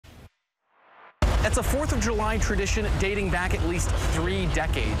It's a 4th of July tradition dating back at least 3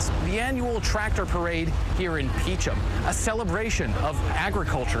 decades. The annual tractor parade here in Peacham, a celebration of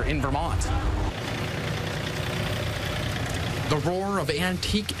agriculture in Vermont. The roar of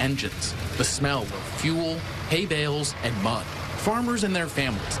antique engines, the smell of fuel, hay bales, and mud. Farmers and their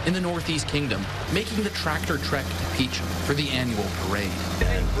families in the Northeast Kingdom making the tractor trek to Peacham for the annual parade.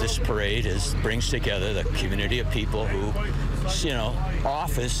 And this parade brings together the community of people who,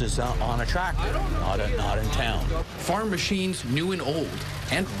 office is on a tractor, not in town. Farm machines new and old,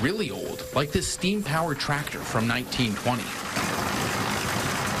 and really old, like this steam-powered tractor from 1920.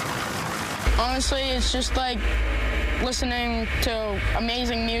 Honestly, it's just like listening to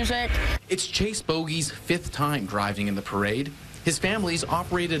amazing music. It's Chase Bogey's 5th time driving in the parade. His family's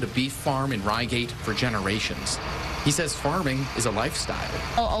operated a beef farm in Rygate for generations. He says farming is a lifestyle.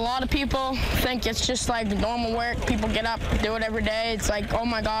 A lot of people think it's just like the normal work. People get up, do it every day. It's like, oh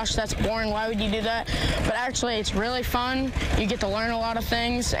my gosh, that's boring. Why would you do that? But actually, it's really fun. You get to learn a lot of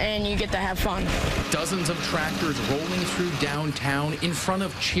things, and you get to have fun. Dozens of tractors rolling through downtown in front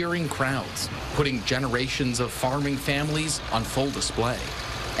of cheering crowds, putting generations of farming families on full display.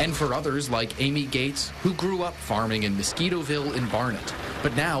 And for others like Amy Gates, who grew up farming in Mosquitoville in Barnet,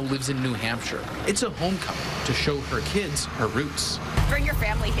 but now lives in New Hampshire. It's a homecoming to show her kids her roots. Bring your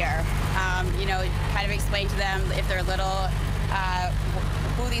family here. Kind of explain to them, if they're little,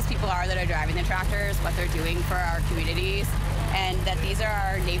 who these people are that are driving the tractors, what they're doing for our communities, and that these are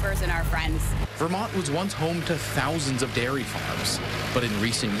our neighbors and our friends. Vermont was once home to thousands of dairy farms, but in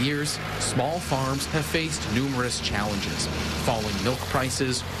recent years, small farms have faced numerous challenges: falling milk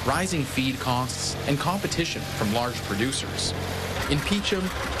prices, rising feed costs, and competition from large producers. In Peacham,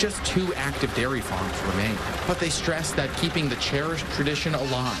 just 2 active dairy farms remain, but they stress that keeping the cherished tradition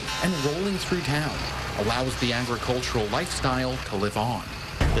alive and rolling through town allows the agricultural lifestyle to live on.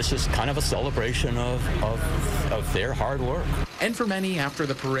 This is kind of a celebration of their hard work. And for many after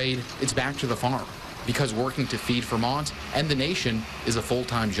the parade, it's back to the farm, because working to feed Vermont and the nation is a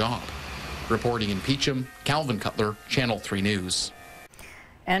full-time job. Reporting in Peacham, Calvin Cutler, Channel 3 News.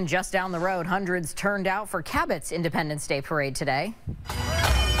 And just down the road, hundreds turned out for Cabot's Independence Day parade today.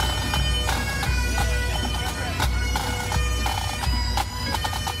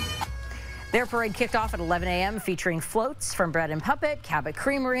 Their parade kicked off at 11 a.m. featuring floats from Bread and Puppet, Cabot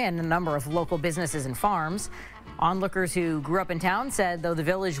Creamery, and a number of local businesses and farms. Onlookers who grew up in town said though the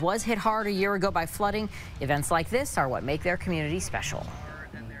village was hit hard a year ago by flooding, events like this are what make their community special.